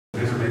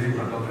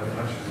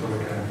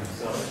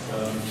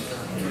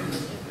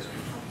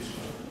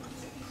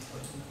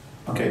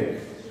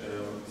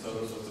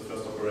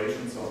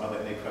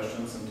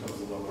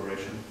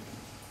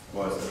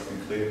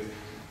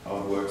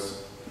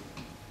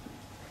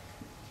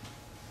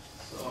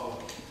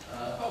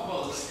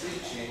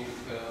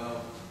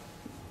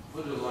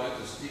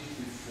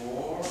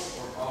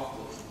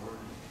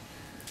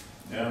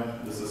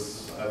this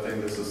is. I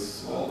think this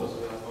is.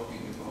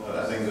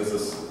 I think this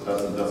is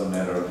doesn't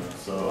matter.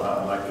 So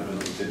I like to do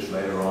the stitch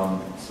later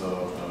on.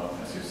 So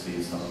as you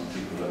see, some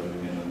people are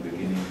doing it in the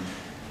beginning.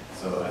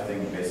 So I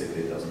think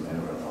basically it doesn't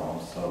matter at all.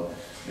 So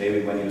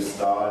maybe when you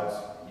start,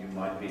 you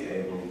might be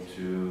able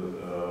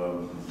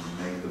to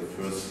make the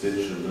first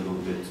stitch a little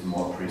bit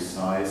more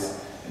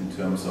precise in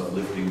terms of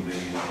lifting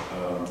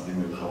the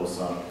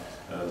mucosa.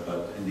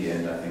 But in the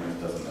end, I think it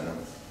doesn't matter.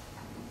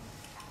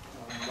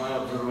 My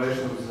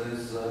observations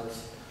is that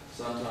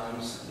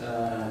sometimes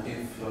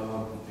if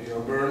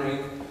you're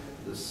burning,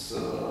 this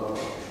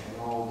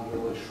node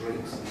really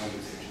shrinks and maybe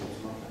stitching is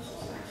not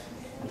necessary.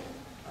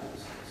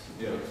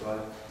 Yeah. So I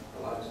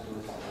like to do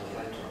it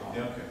later on.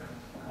 Yeah, okay.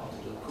 How to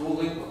do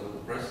cooling, or do the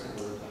pressing,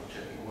 or I'm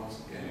checking once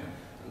again.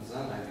 Yeah. And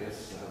then I guess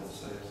I will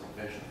save some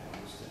patience on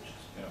the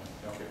stitches.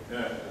 Yeah, okay.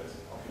 Yeah,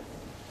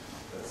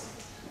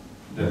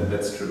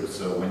 that's true.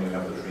 So when you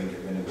have the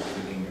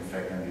shrinking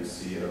effect and you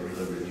see a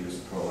really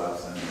reduced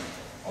prolapse, and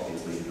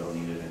obviously you don't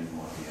need it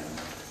anymore at the end.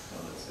 So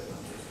that's it,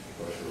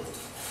 for sure.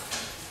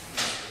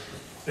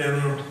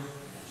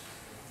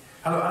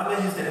 Hallo Arne,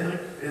 hier ist der Hendrik.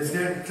 Es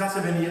wäre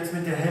klasse, wenn ihr jetzt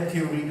mit der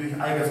HeLP-Theorie durch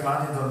Aigars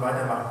Martinsons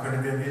weitermachen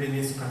könntet, wenn wir die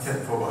nächsten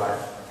Patienten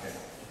vorbereiten.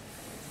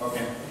 Okay.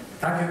 Okay.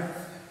 Danke.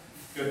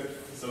 Good.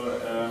 So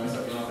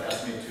Mr. Vilnius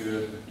asked me to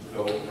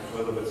go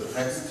further with the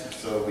text.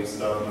 So we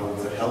start now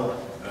with the HeLP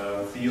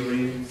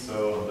theory.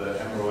 So the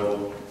hemorrhoidal,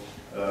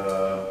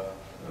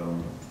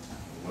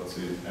 what's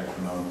the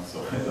acronym? So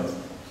it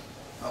doesn't.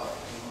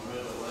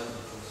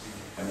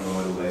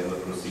 Hemorrhoidal laser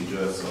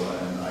procedure. So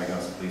and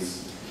Aigars,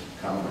 please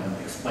come and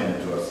explain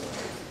it to us.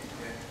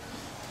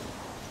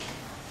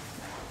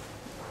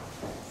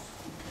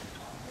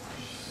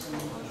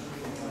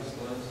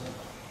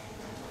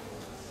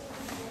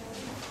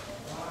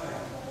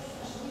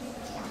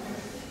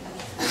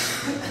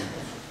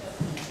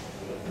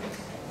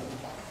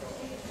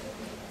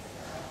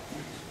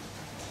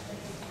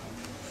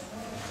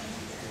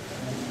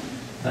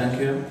 Thank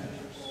you.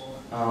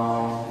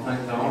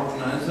 Thank the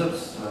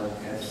organizers. I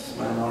guess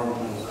my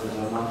organizers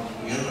are not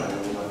here. I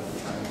would like to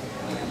thank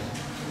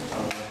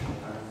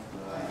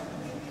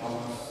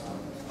Thomas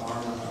and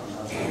Arne and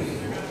others,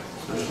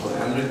 especially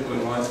Hendrik who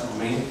invited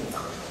me.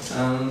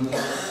 And I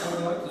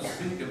would like to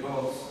speak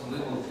about a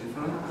little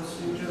different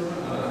procedure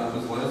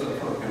with laser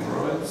for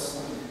hemorrhoids.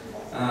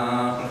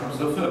 Perhaps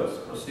the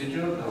first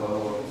procedure, the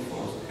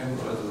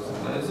hemorrhoids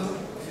with laser,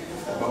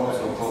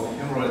 also called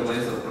hemorrhoid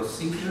laser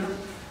procedure.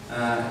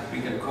 We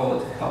can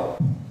call it HeLP.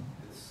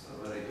 It's a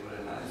very,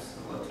 very nice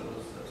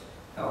letters that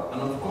help.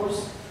 And of course,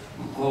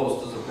 close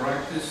to the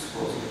practice,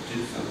 close to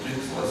tips and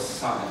tricks, less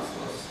science,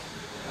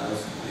 as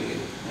we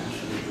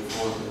mentioned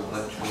before in the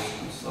lectures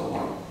and so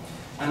on.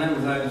 My name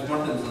is Aigars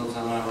Martinsons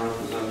and I'm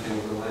representing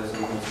the laser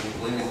medicine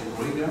clinic in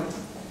Riga.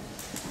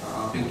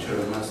 Picture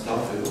in my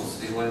stuff you will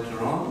see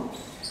later on.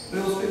 We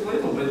will speak a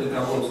little bit, a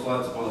couple of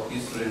slides about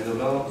history and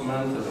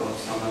development, about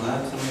some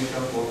anatomy, a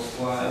couple of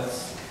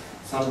slides,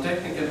 some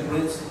technical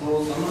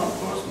principles, and of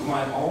course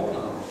my own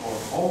or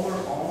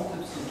overall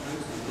tips and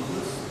tricks to do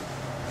this.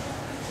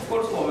 Of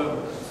course, low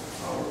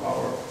evidence,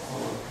 our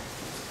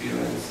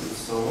experience and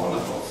so on,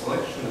 about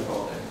selection,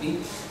 about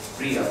technique,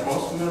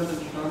 pre-post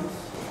management,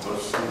 of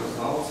course some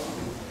results,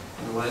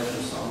 and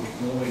later some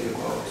movie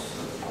about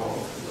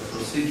the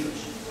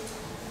procedures.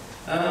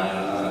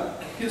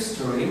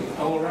 History,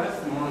 alright,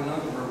 Marino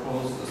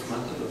proposed this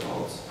method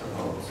about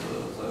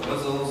the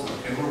vessels and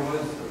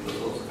hemorrhoids, the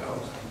vessels how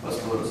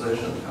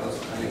vascularization has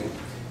any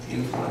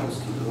influence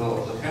to develop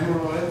the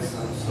hemorrhoids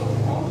and so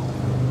on.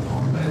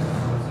 On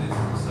basis of this,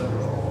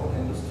 several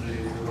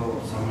industries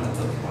developed some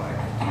methods like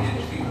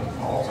THD,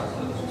 Hall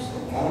method and so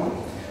on.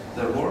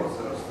 Their works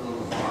are still in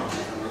the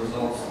market and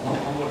results not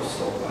always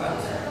so bad.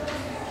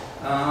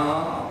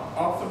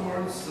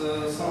 Afterwards,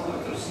 some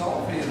Dr.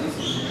 Salvi, this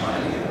is the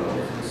pioneer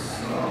of this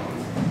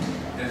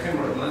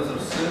hemorrhoid laser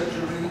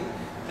surgery,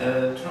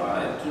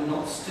 tried to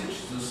not stitch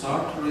the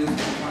arteries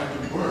and try to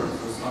burn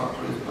the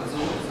arteries by the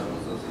laser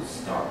as it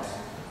starts.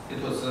 It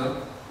was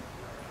a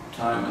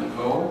time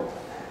ago.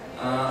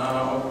 I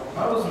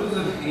was with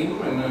him in the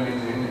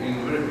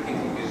very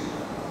beginning in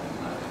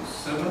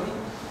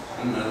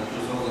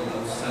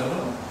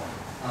 2007.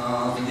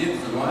 The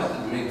Dips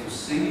invited me to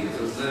see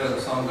that there are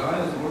some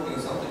guys working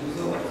something with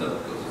a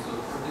laptop because it's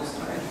pretty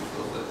strange.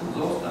 Because in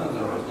those times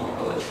there was no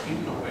LHP,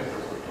 no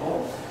papers at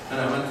all. And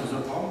I went to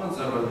the conference,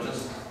 there were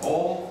just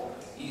all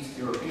East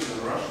European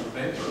and Russian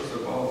papers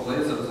about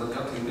lasers and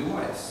cutting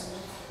device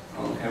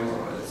on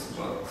hemorrhoids,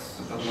 but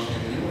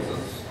nothing new.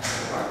 That's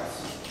fact.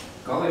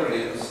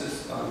 Gallery and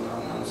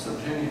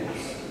Sergenia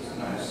is a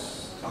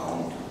nice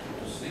town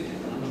to see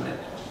and meet.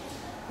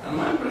 And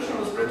my impression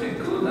was pretty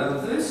good, and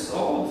this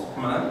old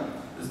man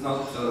is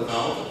not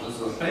out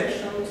as a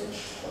patient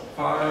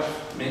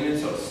 5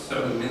 minutes or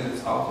 7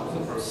 minutes after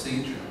the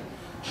procedure.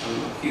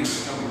 And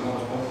he's becoming more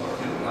popular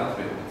here in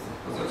Latvia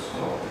because I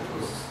saw it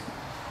was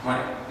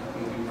my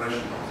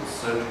impression of the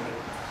surgery.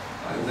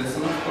 Like this,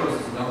 and of course,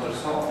 it's Dr.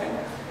 Salvi,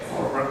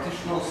 or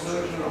practitioner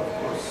surgeon, of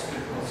course,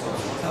 because of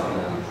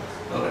Italian.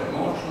 very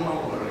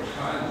emotional, very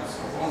kind, and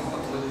so on,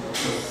 but a little bit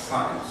less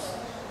science.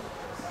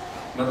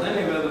 But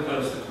anyway, the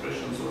first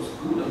expressions was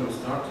good, and we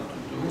started to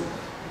do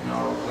in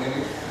our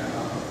clinic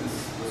this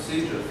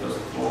procedure. First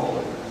of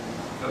all,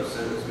 first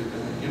series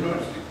within the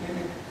university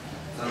clinic,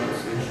 then we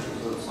switched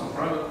to some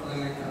private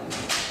clinic, and we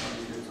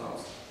get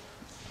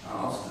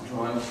asked to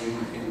join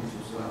into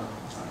the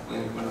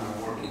clinic where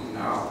I'm working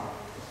now.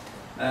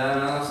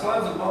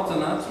 Slides about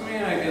anatomy,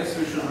 I guess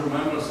we should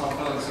remember some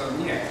Felix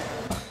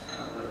Agnieszka.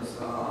 There's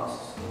a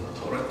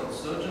colorectal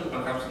surgeon,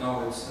 perhaps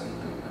now it's in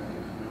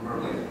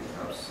Berlin,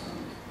 perhaps, and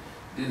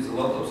did a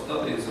lot of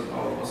studies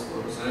about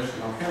vascularization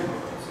of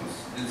hemorrhoids, and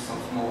did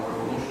some small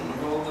revolution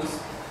about this,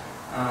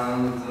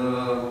 and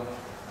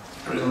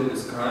really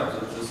describes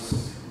that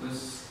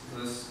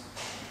this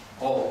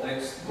whole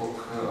textbook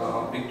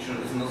picture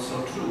is not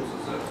so true. So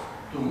there are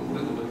a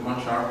little bit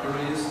much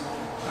arteries,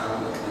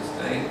 and at least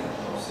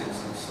 8 or 6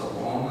 and so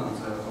on, and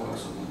they're going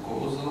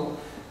submucosal,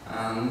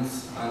 and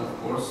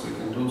of course we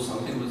can do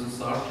something with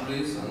these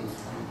arteries and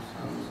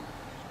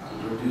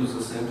reduce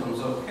the symptoms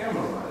of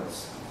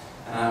hemorrhoids.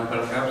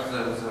 Perhaps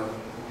there's a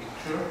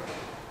picture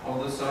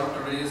of these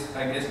arteries.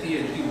 I guess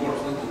PhD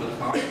works a little bit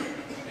harder.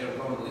 We are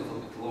going a little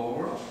bit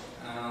lower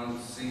and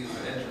see the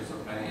edges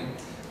of pain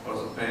for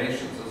the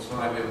patients. That's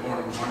why we are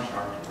burning much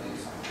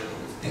arteries compared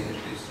with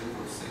PhD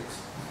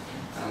 666.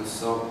 And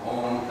so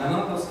on.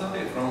 Another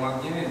study from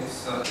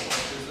Agnieszka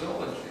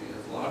physiology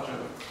is larger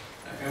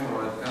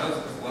hemorrhoid has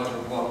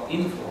larger blood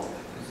inflow.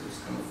 This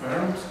is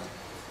confirmed,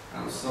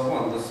 and so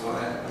on. That's why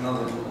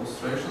another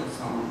illustration,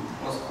 some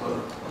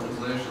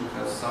vascularization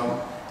has some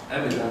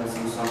evidence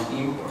and some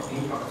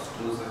impact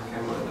to the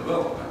hemorrhoid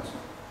development.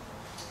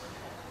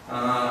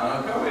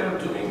 How we are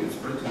doing is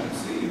pretty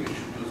easy. We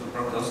should do the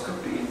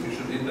proctoscopy. We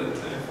should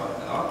identify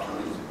the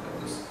arteries. We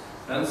have this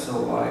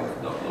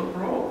pencil-like Doppler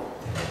probe.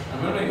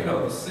 And when we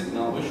have the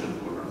signal, we should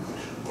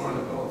burn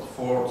about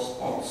 4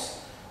 spots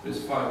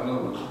with 5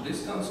 mm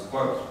distance,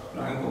 quite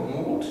triangle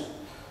mold.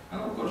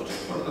 And of course check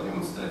for the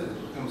hemostasis.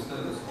 The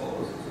hemostasis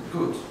always is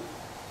good.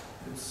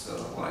 It's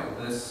like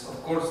this.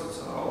 Of course it's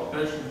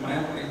outpatient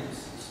mainly. This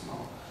is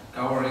no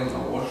covering,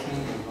 no washing,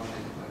 and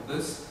nothing like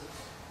this.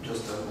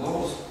 Just a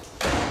gloves.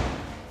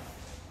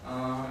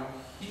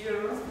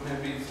 Here,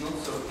 maybe it's not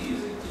so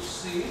easy to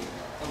see.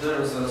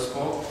 There is a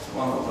spot,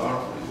 one of the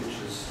artery which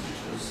is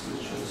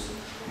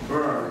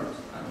burned,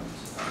 and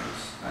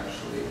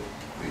actually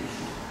we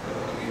should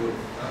give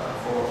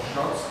 4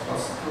 shots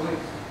classically,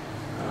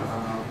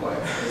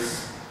 like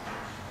this.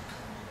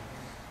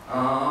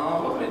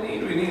 What we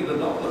need the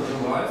Doppler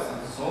device.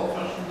 It's an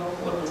old-fashioned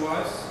Doppler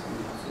device.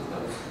 So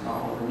that's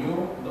now a new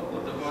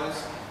Doppler device.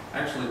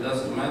 Actually, it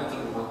doesn't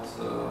matter, but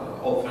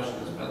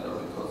old-fashioned is better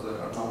because there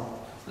are no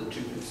the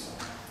chickens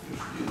you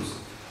should use.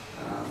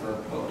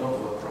 But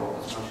Doppler probe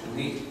is much you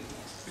need.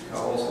 We have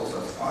also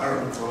has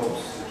iron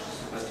probes, which is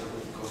better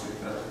because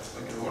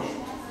we can wash it.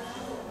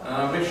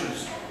 We should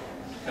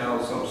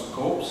have some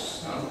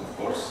scopes and of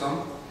course some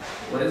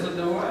laser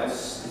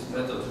device. It's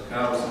better to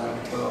have some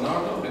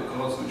Leonardo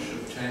because we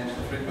should change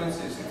the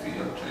frequencies if we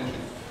are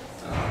changing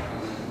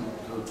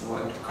to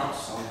like to cut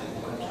something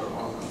later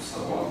on and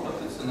so on,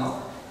 but it's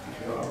enough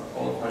if you are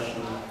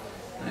old-fashioned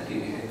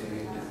 80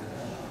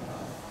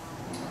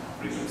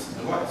 frequency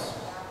device.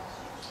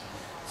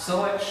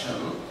 Selection.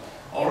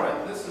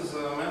 Alright, this is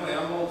a mainly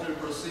ambulatory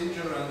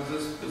procedure, and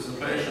this is a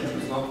patient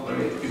with not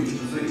very acute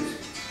disease.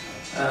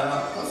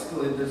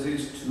 Classically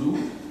disease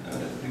 2,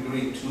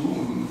 degree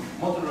 2,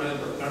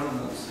 moderate or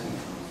permanent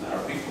symptoms. There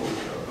are people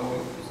which are going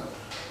to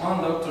one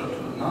doctor to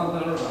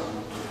another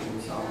and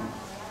taking some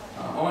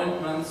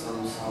ointments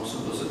and some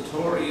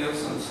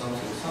suppositories and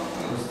something,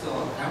 and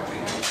still unhappy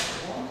and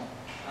so on.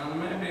 And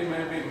maybe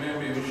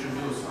we should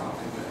do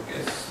something. I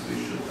guess we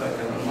should, I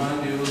can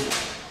remind you,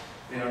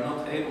 we are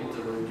not able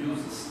to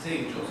reduce the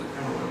stage of the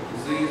hemorrhoid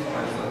disease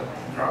by the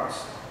drugs.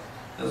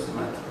 Doesn't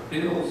matter,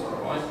 pills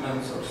or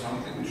ointments or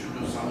something, we should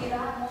do something.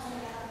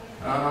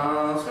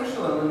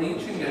 Especially on the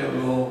itching, I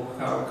will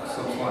have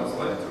some slides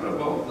later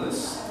about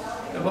this.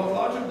 About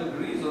larger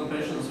degrees on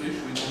patients' wish,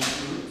 we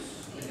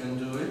can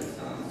do it,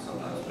 and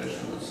sometimes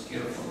patients are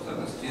scared from the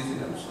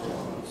anesthesia and so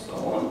on and so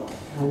on.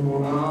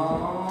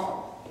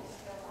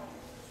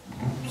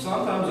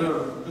 Sometimes we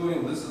are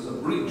doing this as a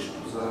bridge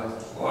to the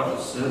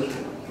larger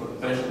surgery. The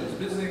patient is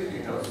busy,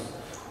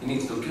 he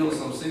needs to kill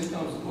some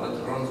symptoms, and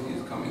later on he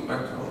is coming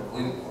back to our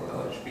clinic for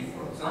LHP,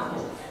 for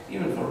example,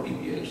 even for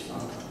PPH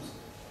sometimes.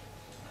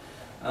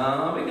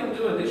 We can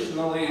do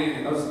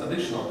additionally as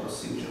additional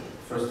procedure.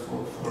 First,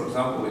 for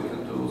example, we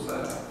can do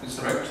the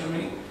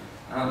hysterectomy,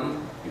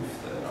 and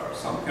if there are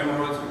some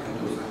hemorrhoids, we can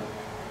do the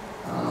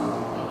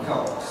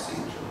HeLP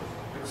procedure.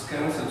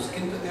 Extensive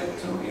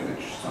skinectomy,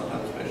 which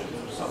sometimes patients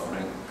are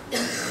suffering.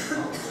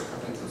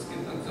 Cutting the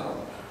skin out.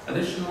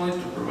 Additionally,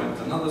 to prevent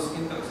another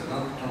skin tax,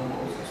 another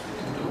thrombosis, we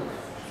can do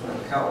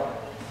HeLP,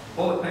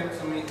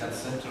 polypectomy,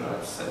 etc.,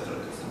 etc.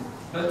 It's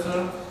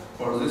better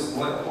for this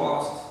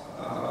last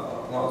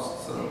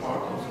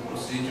part of the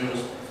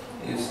procedures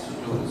is to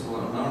do this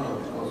Leonardo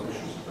because we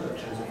should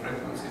change the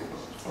frequency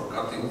for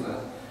cutting the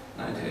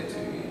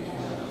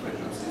 90-80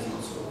 pregnancy is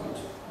not so good.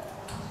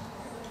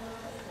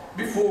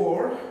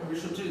 Before we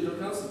should treat the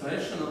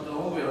constipation at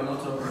all, we are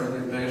not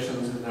operating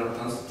patients if they are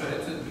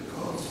constipated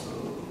because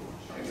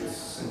I guess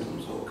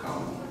symptoms will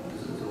come,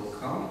 disease will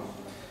come.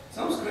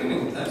 Some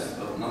screening tests,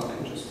 but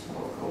nothing, just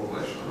for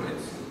coagulation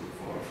rates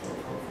for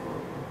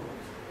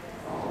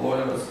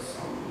lawyers,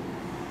 some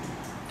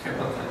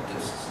hepatitis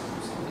tests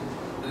and something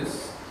like this.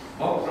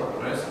 Bulk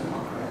preparation,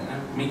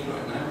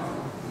 microenema,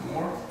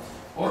 more.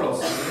 Oral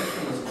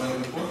sedation is quite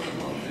important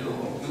until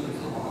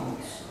millisecond.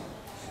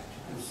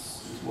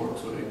 It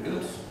works very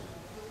good.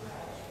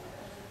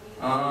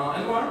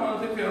 Environment,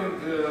 if you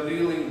are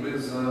dealing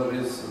with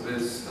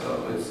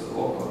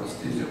local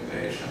anesthesia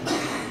patient,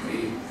 be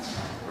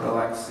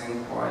relaxing,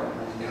 quiet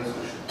years,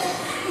 we should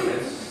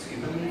stress,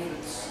 even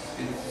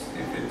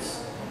if it's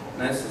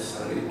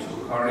necessary to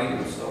hurry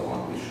and so on,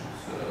 we should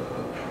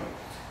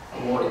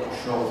avoid to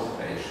show the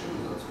patient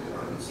that we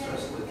are in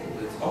stress a little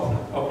bit.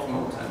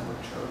 Optimal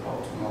temperature,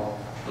 optimal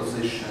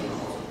position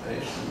of the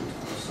patient,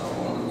 and so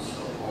on and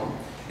so on.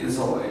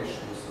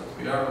 Isolations, that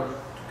we are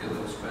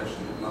together with the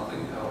patient and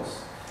nothing else.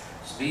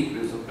 Speak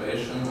with the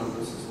patient, and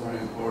this is very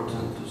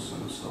important to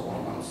and so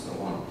on and so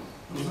on.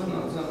 And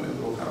then we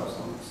will have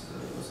some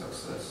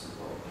success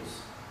about this.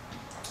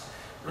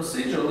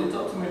 Procedure,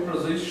 lithotomy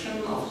position.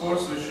 Of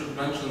course, we should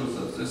mention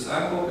that this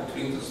angle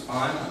between the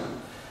spine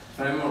and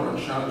femur and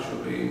shank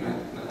should be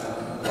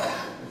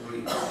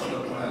agreed.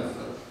 Otherwise,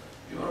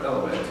 you are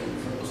elevating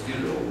the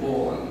posterior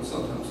wall, and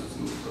sometimes it's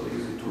not so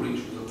easy to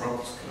reach with the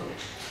proctoscope.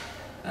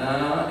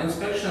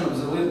 Inspection of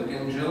the lid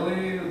and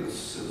jelly.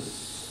 This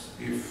is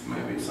if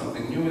maybe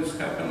something new has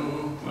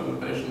happened when the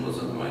patient was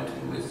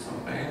admitted with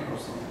some pain or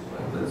something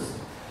like this.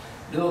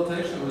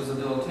 Dilatation with the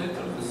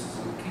dilatator. This is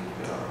a kit.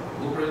 We are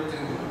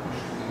lubricating, we are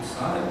pushing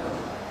inside.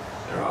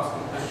 We are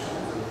asking the patient,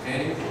 is it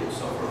okay to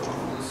suffer from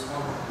this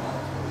one or not?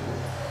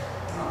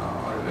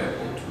 Are you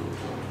able to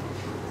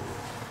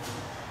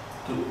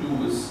do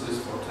this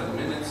for 10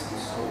 minutes and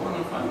so on?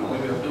 And finally,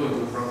 we are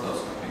doing the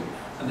proctoscopy.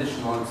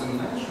 Additional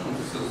examination.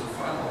 This is the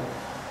final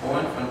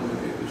point when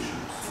we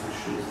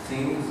should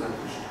think that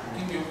we should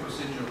continue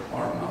procedure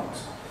or not.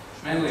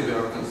 Mainly, we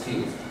are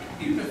continuing.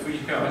 If we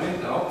have any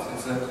doubts in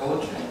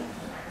psychology,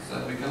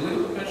 that we can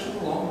leave the patient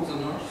alone with the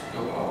nurse,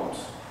 go out,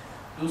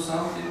 do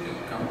something,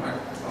 and come back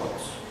about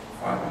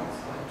 5 minutes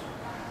later.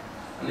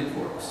 And it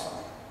works.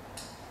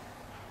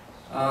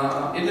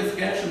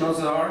 Identification of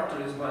the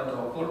arteries by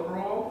Doppler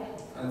probe.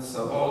 It's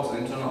about the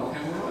internal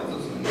hemorrhoids,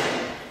 as we know.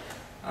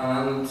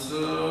 And as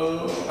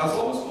low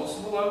as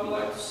possible, I would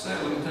like to say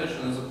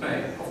limitation is a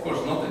pain. Of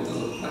course, not into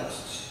the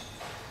plexus.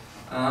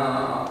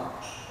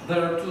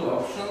 There are two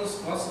options,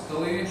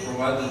 classically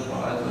provided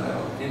by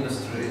the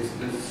industry,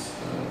 this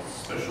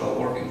special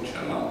working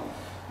channel.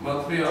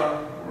 But we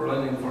are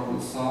running from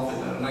the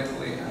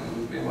self-directly,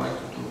 and we like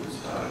to do this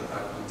direct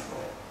eye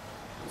control.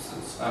 This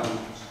is, I'm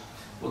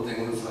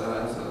putting this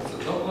as a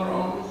Doppler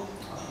on,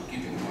 I'm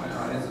keeping my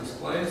eyes this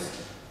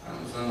place,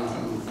 and then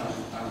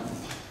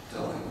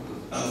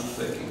I'm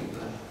taking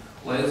the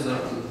laser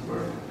and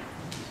burning.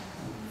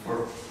 For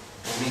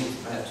me, it's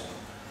better.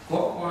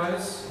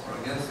 Clockwise or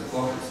against the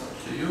clock, it's up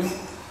to you,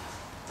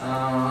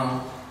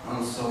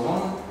 and so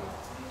on.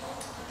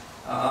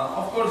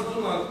 Of course,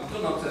 do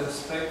not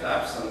expect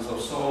absence of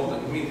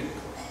sound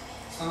immediately.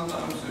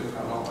 Sometimes you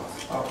can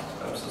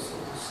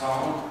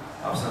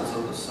absence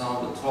of the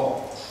sound at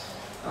all.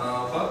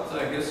 But I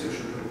guess you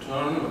should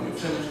return when you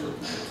finish with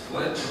it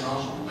later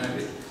on,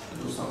 maybe to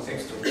do some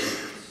extra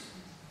things.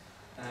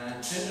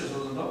 Changes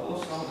of the Doppler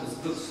sound is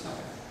a good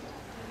sign.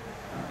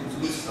 It's a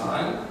good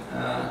sign.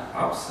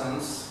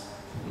 Absence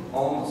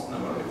almost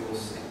never you will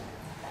see.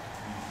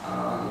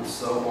 And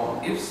so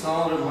on. If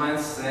sound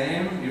remains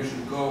same, you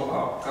should go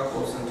up a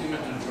couple of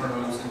centimeters,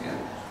 burn once again.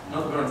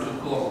 Not burn too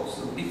close.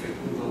 The defect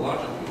will be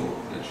larger, you will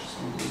catch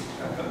some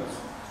happens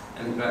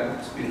and bad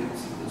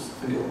experience in this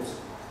field.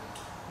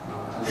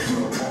 And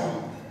so on.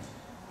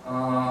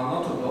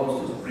 Not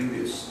opposed to the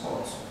previous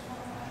spot.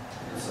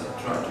 As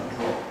I try to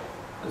draw.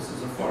 This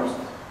is the first.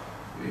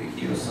 We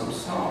hear some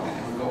sound, we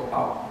can go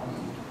up and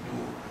do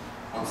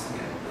once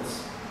again this.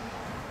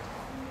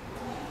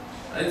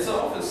 It's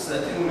office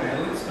setting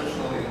mainly,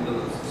 especially in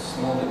the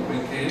small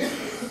degree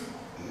cases.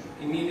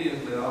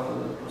 Immediately after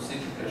the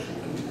procedure,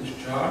 patient can be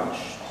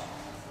discharged.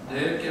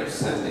 Daycare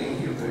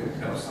setting, you can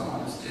have some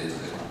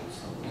anesthesia,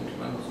 some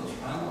intravenous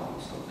spinal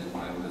or something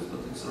like this,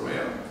 but it's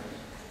rare.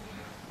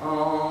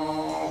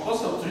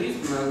 Cost of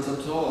treatment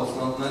at all is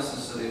not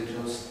necessary,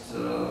 just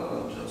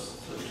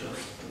you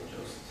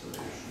should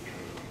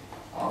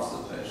ask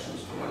the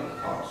patients to wear the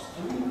parts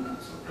too.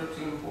 It's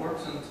pretty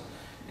important.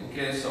 In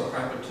case of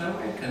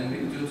hypothermia, can be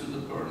due to the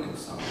burning,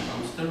 some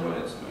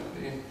steroids,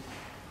 maybe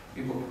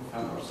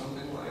ibuprofen or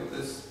something like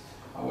this.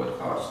 Avoid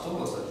hard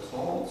stool, as I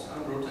told,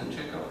 and routine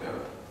checkup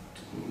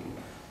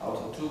out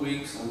of 2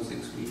 weeks and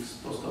 6 weeks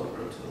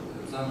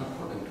post-operative exam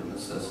according to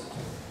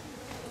necessity.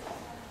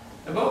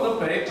 About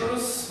the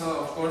papers,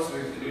 of course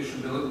we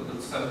should be a little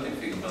bit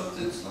scientific, but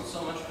it's not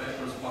so much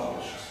papers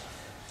published.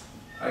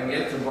 I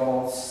get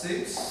about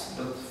 6,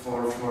 but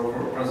for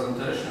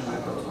presentation I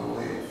got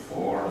only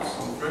 4.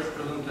 Some fresh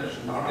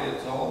presentation, hardly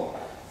at all.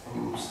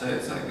 From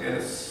States, I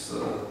guess,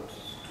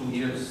 2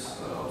 years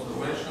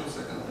observation,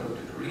 second, third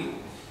degree.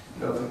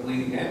 Got the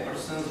bleeding 8%,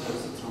 but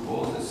the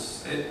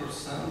thrombosis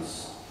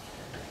 8%.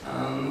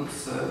 And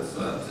says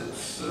that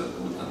it's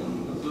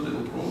good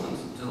improvement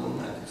until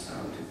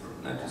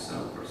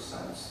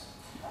 97%.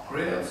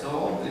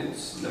 Creatol,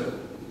 it's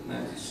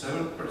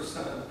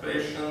 97%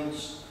 patients,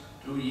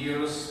 2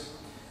 years.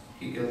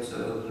 He gets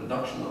a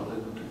reduction of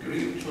the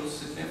degree, which was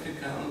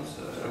significant,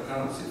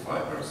 recurrency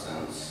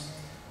 5%.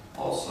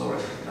 Also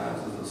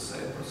recognizes the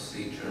same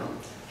procedure.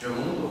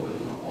 Jamundo, we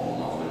all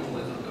know him,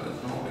 later guys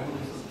know him,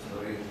 he's a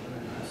very,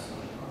 very nice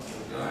and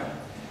productive guy.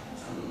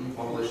 And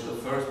published the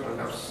first,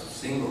 perhaps,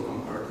 single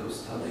comparative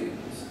study,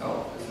 his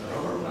HeLP is a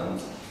rubber band,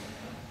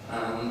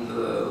 and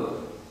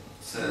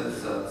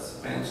says that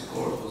pain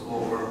score was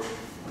lower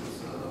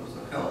with a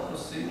HeLP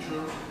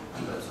procedure,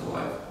 and better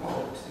life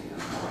quality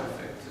and more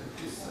effective,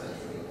 he said.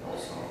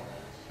 Also,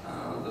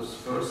 this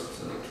first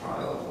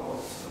trial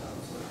about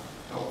the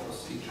HeLP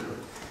procedure,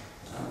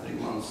 3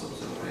 months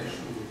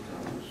observation, with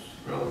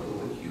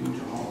relatively huge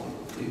amount of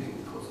bleeding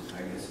because I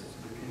guess it's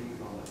the beginning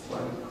of the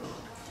planning curve.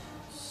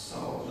 So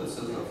this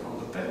is from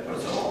the paper.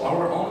 So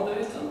our own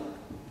data.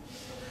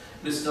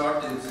 We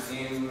started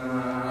in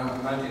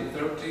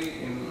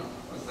 1930 in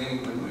a clinic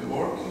when we were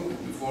working.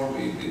 Before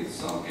we did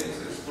some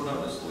cases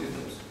sporadically,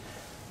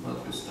 but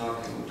we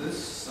started with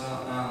this,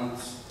 and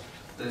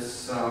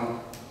this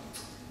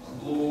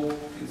blue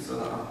is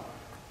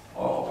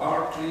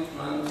our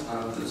treatment,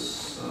 and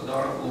this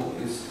dark blue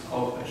is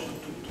outpatient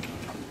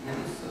treatment. It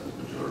means that the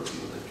majority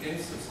of the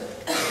cases are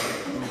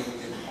coming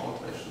in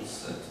outpatient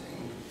setting.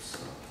 It's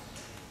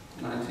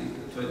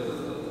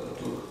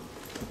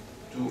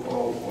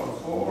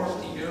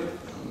 2014 year,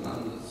 and then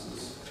this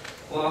is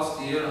last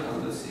year, and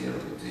this year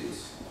it is.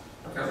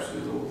 Perhaps we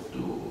will do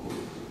a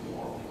little bit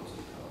more because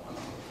we have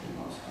another 3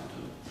 months to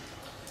do.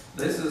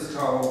 This is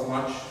how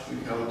much we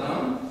have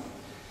done.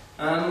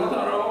 And what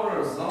are our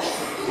results?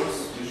 Of course,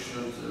 we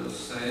should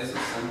say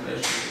that some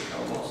patients we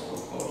have lost,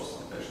 of course,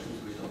 some patients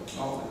we don't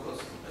know because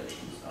the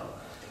patients are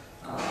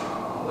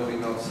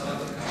living outside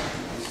the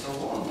country and so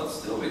on. But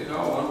still, we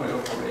have one-way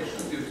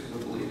operation due to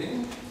the bleeding.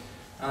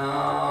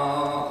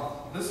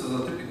 This is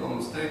a typical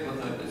mistake that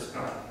I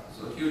described.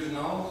 So huge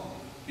node,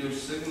 huge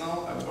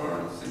signal, I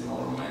burn, signal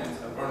remains,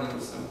 I burn in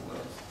the same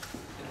place.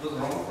 It was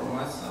wrong from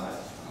my side,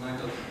 and I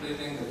got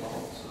bleeding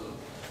about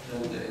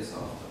 10 days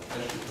after. The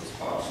patient was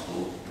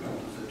barstool, he went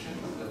to the gym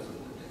and got the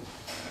bleeding.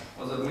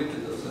 Was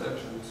admitted as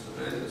urgent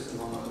radius in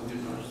one of the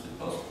university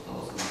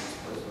hospitals, and this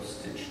place was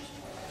stitched.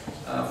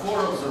 4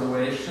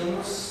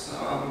 observations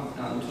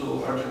and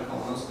 2 urgent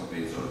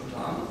colonoscopies were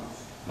done,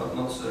 but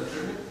not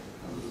surgery,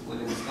 and the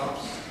bleeding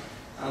stops.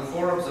 And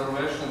 4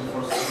 observations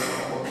for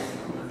several hours in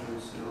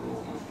emergency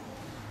room.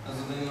 As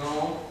we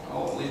know,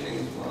 all bleeding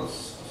was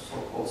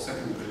so-called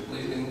secondary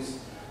bleedings,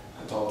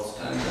 about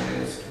 10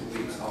 days, 2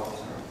 weeks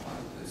after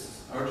this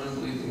urgent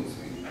bleedings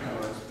we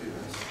never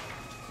experienced.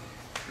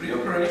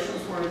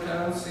 Reoperations for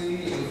recurrency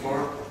in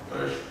 4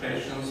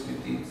 patients we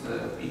did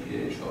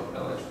PPH or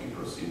LHP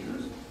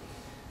procedures.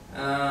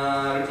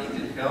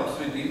 Repeated HeLPs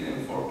we did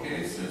in 4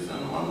 cases,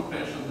 and 1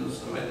 patient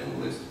is a waiting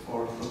list for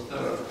the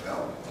 3rd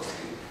HeLP because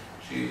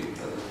she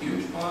has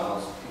huge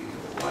piles, he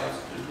likes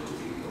to do,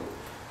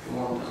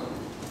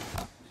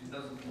 she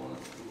doesn't want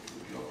to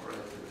be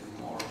operated in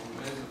more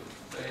invasive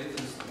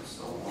phases and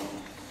so on.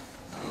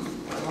 And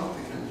why not,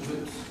 we can do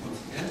it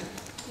once again,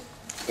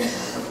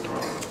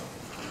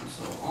 and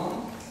so on.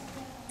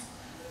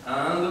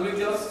 And we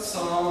got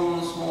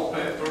some small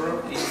paper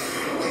in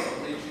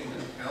bleaching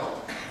and HeLP.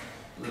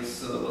 This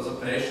was a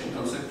patient,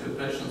 consecutive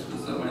patients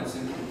with the main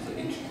symptoms of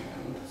itching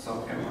and some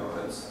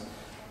hemorrhoids.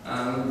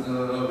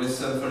 And we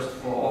sent first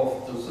of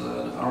all to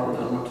our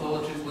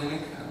dermatology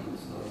clinic, and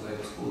they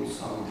exclude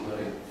some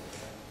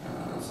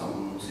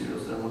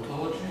serious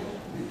dermatology.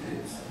 We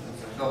did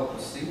the HeLP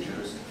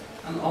procedures,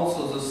 and also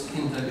the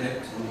skin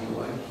tagectomy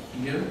like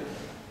here.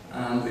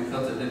 And we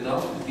cut it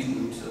out. We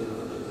didn't do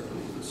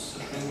this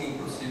shrinking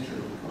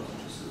procedure because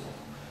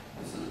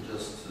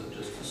this is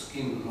just the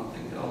skin,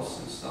 nothing else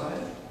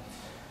inside.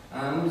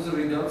 And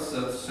we got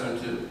that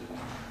 72%.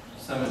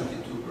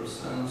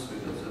 We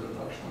got the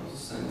reduction of the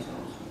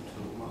symptoms in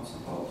 2 months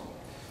about.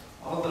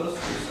 Others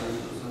we sent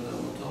to the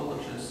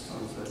dermatologist,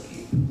 and they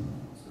keep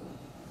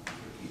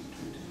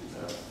treating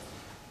their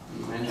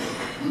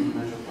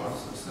major part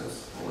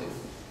successfully.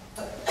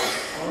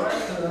 All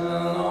right,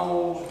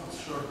 now a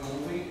short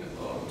movie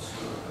about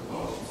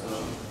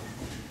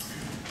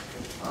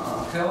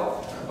HeLP,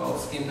 about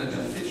skin tag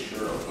and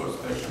fissure. Of course,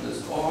 patient is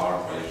OR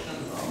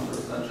patient under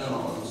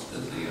general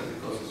anesthesia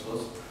because it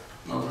was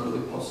not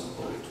really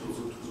possible to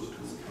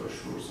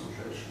pursue some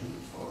patient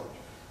for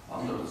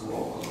under the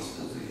local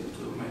anesthesia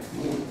to make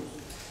movies.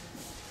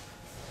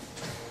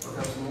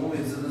 Perhaps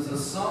movies, there is a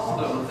sound,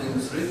 everything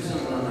is written,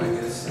 and I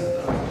guess there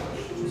are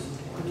questions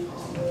later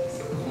on. The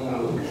movie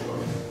will be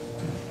short.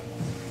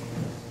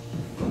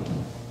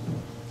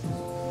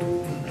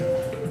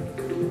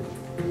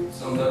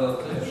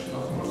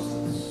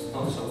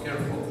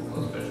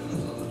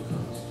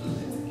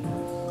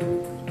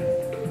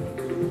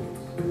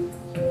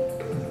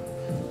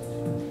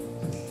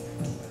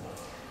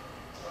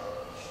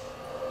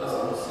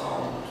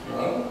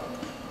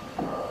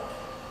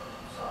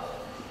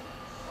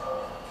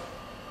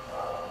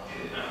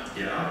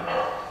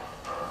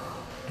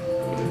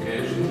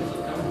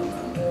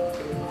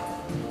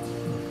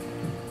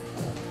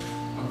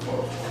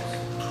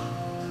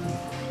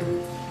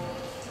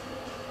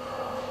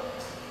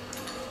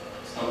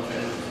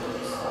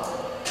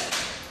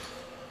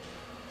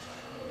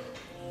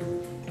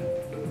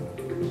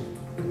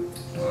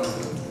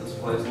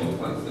 place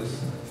looks like this.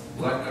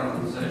 Black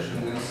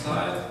caramelization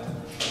inside,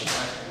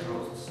 black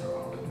necrosis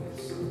surrounding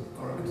this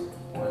current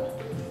point.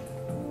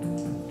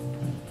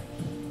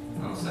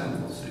 And same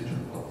procedure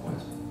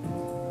clockwise.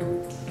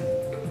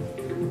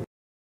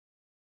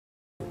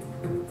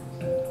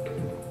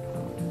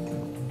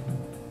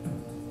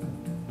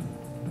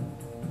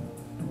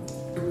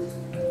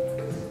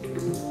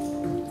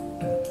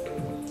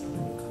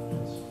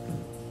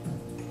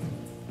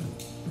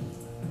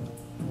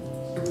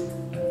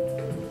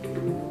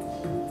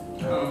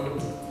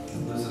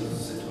 This is the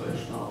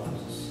situation after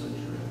the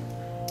surgery.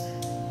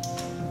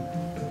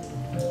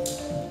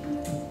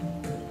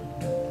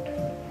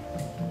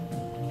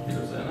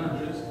 Here's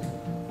energies,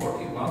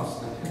 40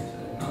 watts,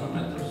 98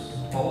 nanometers,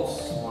 pulse,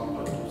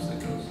 1.2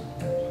 seconds.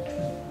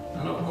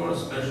 And of course,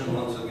 patient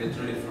wants to get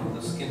rid from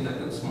the skin tag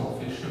and small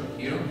fissure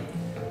here.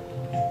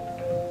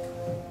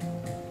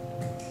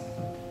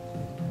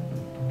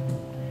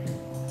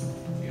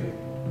 Here.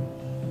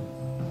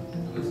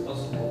 And it's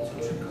possible to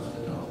cut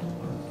it out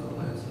by the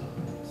laser.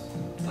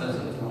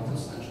 Laser is not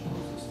essential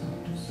at this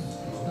stage, it's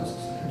not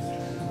necessary to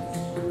change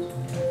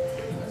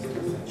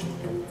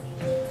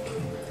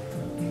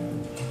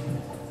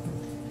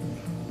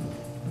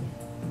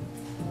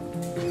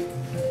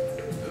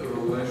the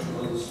relation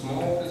of the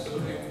smoke is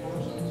very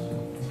important.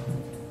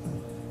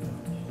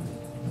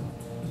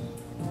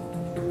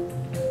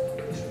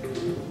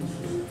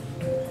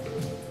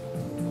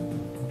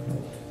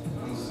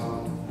 And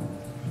some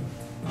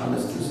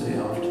anesthesia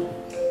after to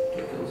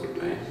kill the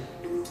pain.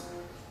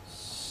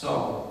 So,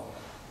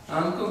 in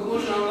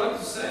conclusion, I would like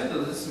to say that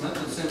this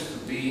method seems to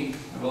be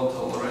well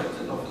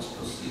tolerated of its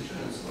procedure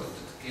in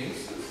selected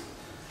cases.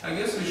 I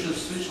guess we should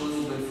switch a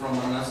little bit from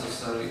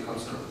unnecessary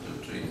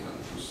conservative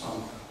treatment to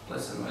some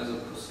less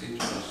invasive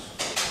procedures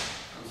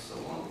and so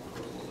on,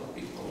 because a lot of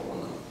people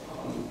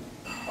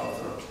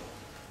after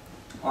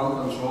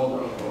uncontrolled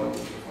are going to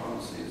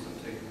pharmacies and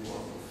taking a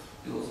lot of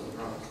pills and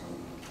drugs and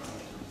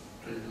trying to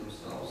treat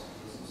themselves.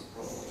 This is a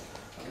problem,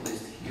 at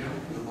least here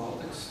in the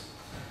Baltics.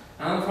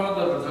 And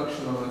further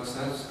reduction of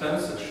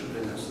expenses should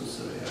be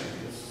necessary, I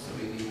guess.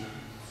 We need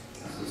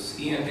this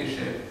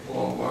ENT-shaped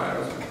long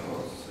wires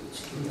because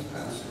it's too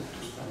expensive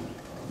to spend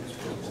on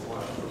disposable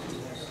wires for this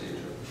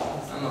procedure.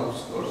 And of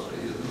course,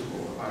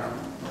 reusable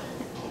environment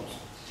probes.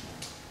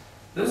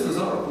 This is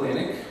our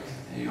clinic.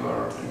 You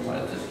are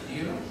invited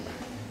here.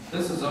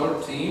 This is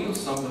our team.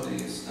 Somebody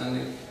is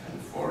standing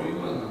for you,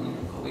 and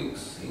another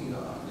colleagues, Inga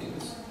and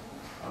Ines,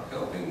 are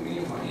helping me.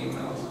 My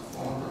email, my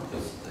phone, don't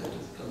hesitate to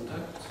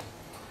contact.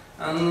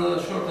 And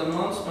a short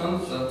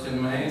announcement that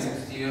in May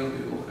next year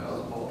we will have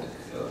the Baltic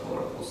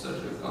Colorectal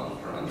Surgery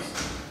Conference,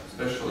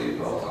 especially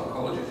about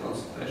oncology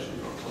consultation,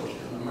 proctology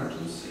and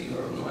emergency. You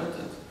are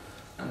invited.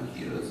 And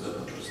here is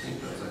Dr.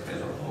 Sneaker as a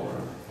head of our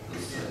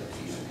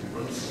team in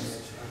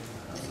Vilnius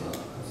as a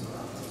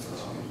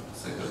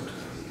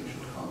secretary. You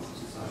should come to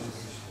the site.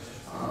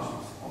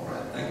 All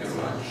right, thank you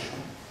very much.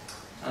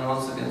 And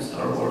once again,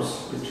 Star Wars,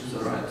 which is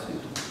the right thing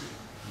to do.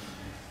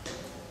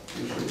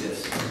 You should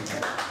guess.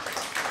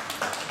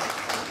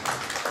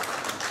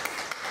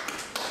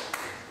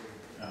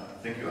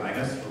 Thank you,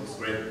 Aigars, for this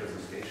great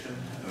presentation.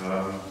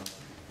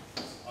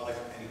 Are there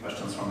any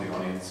questions from the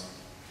audience?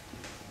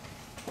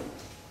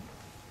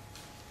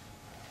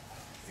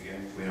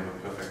 Again, we have a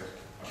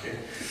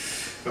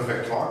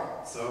perfect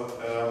talk. So,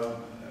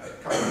 a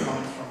couple of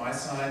comments from my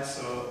side.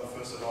 So,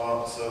 first of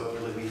all,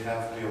 really we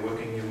are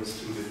working here with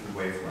two different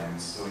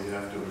wavelengths. So you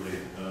have to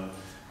really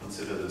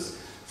consider this.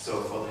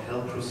 So for the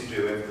HeLP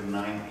procedure, we have the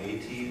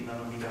 980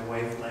 nanometer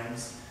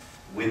wavelengths,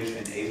 which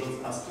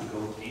enables us to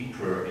go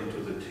deeper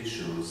into the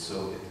tissue.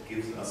 So it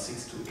gives us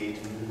 6 to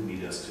 8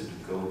 millimeters to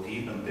go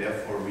deep and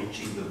therefore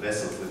reaching the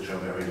vessels which are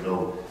very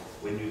low.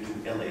 When you do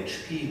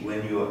LHP,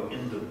 when you're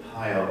in the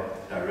pile,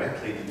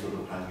 directly into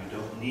the pile, you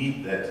don't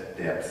need that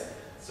depth.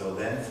 So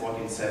then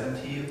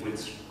 1470,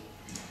 which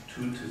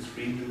 2 to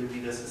 3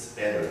 millimeters is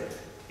better.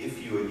 If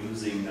you are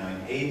using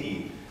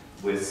 980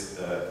 with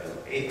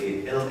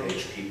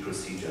LHP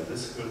procedure,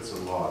 this hurts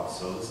a lot.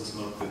 So this is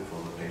not good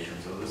for the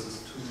patient. So this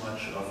is too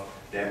much of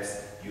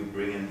depth. You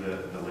bring in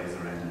the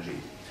laser energy.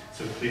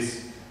 So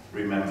please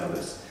remember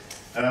this.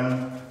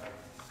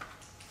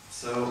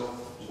 So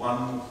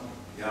one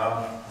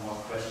more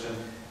question.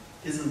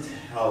 Isn't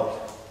HeLP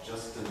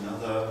just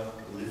another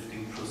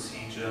lifting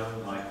procedure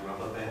like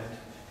rubber band?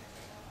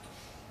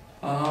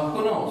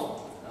 Who knows?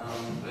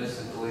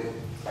 Basically,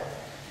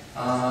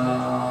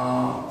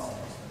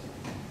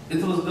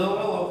 it was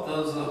developed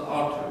as an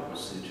artery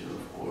procedure,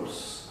 of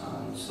course,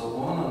 and so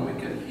on, and we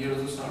can hear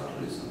these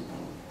arteries, and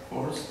of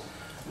course,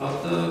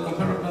 but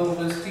comparable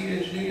with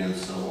THD and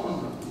so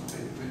on.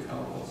 We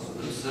have also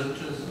the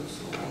researchers and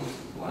so on.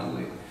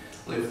 Blindly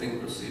lifting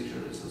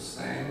procedure is the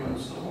same and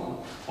so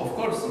on. Of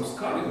course, some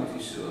scarring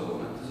tissue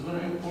element is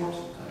very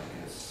important,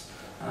 I guess.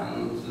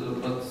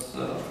 And but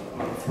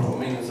for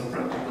me as a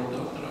practical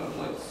doctor, I would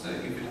like to say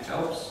if it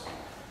helps,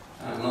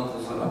 not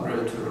as an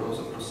operator or as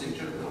a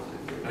procedure, but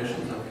if the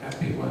patients are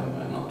happy,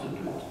 why not to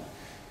do it?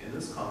 In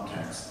this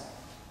context,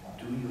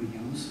 do you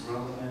use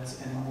rubber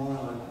bands anymore?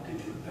 Or did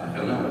you? I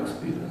have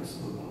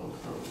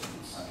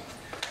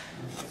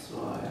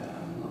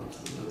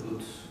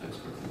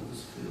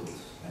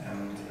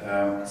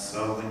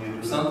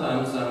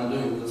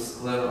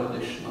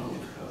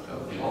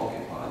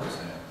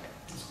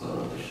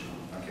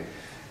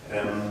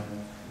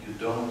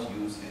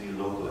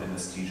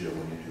anesthesia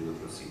when you do the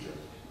procedure?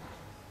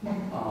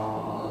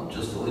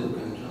 Just a little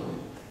bit jelly.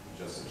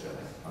 Just a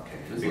jelly. Okay.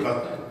 Just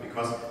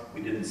Because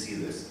we didn't see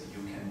this.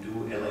 You can do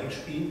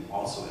LHP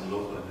also in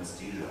local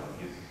anesthesia.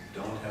 You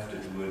don't have to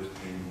do it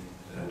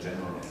in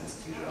general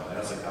anesthesia.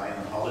 There's a guy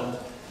in Holland,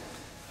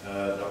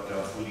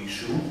 Dr. Fuli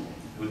Shu,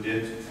 who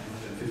did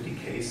 150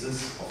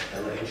 cases of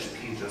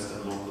LHP just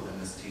in local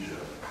anesthesia.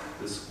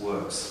 This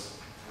works,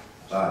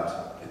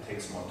 but it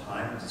takes more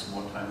time. It's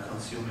more time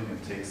consuming.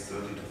 It takes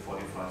 30 to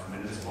 45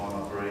 minutes for an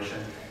operation.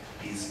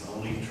 He's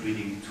only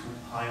treating 2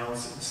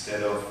 piles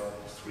instead of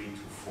 3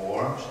 to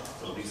 4.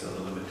 So these are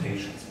the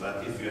limitations.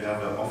 But if you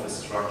have an office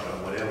structure,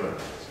 whatever,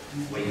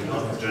 where you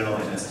don't have general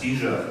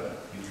anesthesia,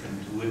 you can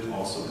do it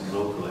also in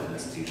local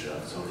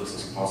anesthesia. So this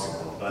is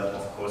possible. But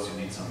of course, you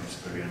need some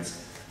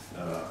experience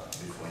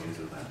before you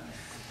do that.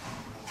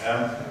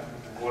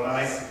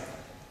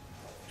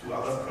 Two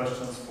other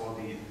questions for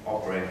the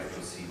operative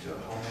procedure.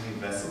 How many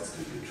vessels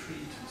do you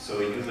treat?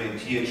 So usually in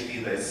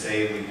THD they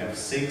say we have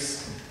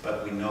 6,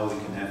 but we know we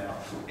can have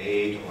up to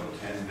 8 or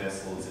 10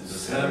 vessels in the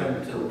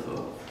 7 till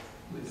 12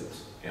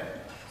 liters. Yeah.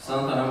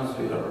 Sometimes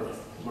we are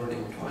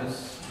burning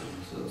twice,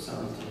 so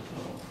 7 till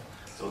 12.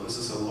 So this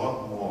is a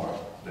lot more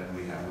than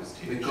we have with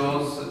THD.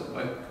 Because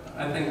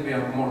I think we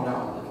have more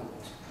now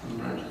than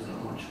branches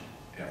are much.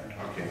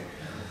 Yeah, okay.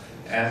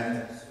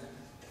 And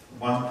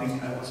one thing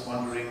I was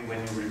wondering, when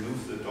you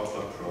remove the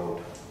Doppler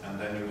probe and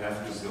then you have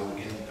to go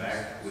in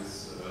back with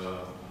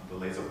the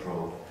laser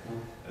probe,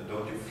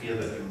 don't you fear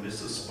that you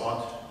miss a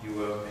spot you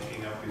were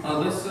picking up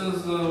before? This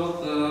is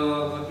what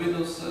the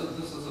video said.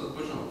 This is a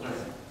question of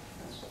training.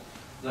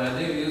 The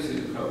idea is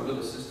you have a good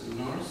assistant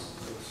nurse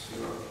that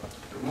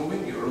you're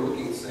moving, you're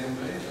looking the same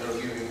way, they're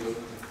giving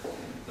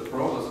the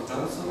probe as a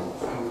pencil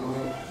and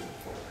going.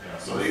 Yeah,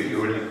 so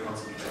you really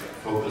concentrate,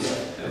 focus,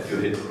 that you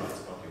hit the right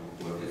spot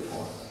you were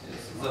before.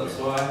 Yes, that's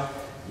why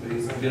we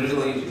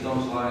really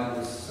don't like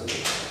this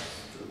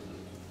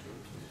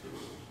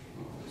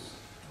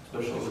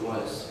special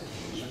device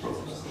which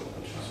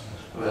is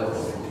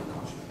available from the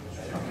country.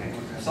 Okay.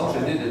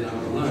 Selfie did it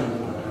and learned.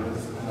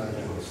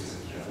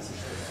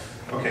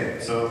 Okay,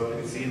 so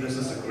you see this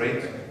is a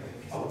great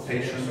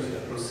outpatient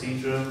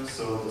procedure,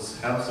 so this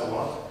helps a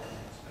lot.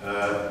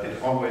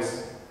 It always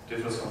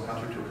differs from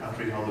country to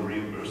country how the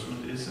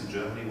reimbursement is. In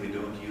Germany we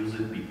don't use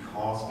it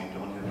because we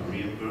don't have a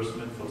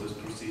reimbursement for this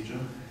procedure.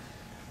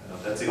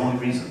 That's the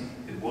only reason.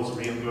 It was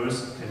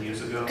reimbursed 10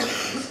 years ago, we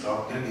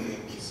stopped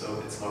it,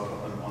 so it's not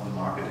on the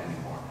market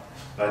anymore.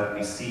 But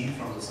we see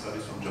from the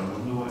studies from John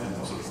Mundo and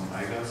also from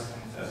Aigars,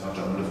 not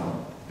John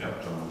Mundo,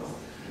 John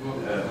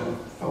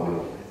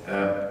Mundo,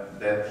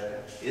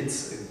 that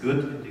it's a good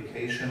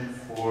indication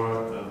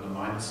for the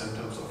minor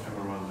symptoms of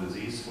hemorrhoidal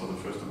disease, for the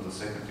first and the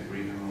second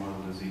degree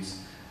hemorrhoidal disease,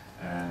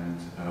 and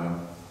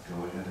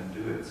go ahead and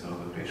do it, so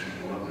the patient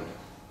will love it.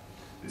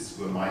 These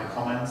were my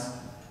comments.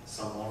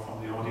 Some more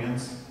from the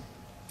audience?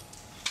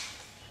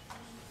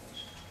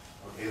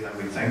 Okay, then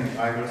we thank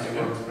Aigars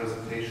for his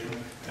presentation,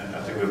 and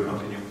I think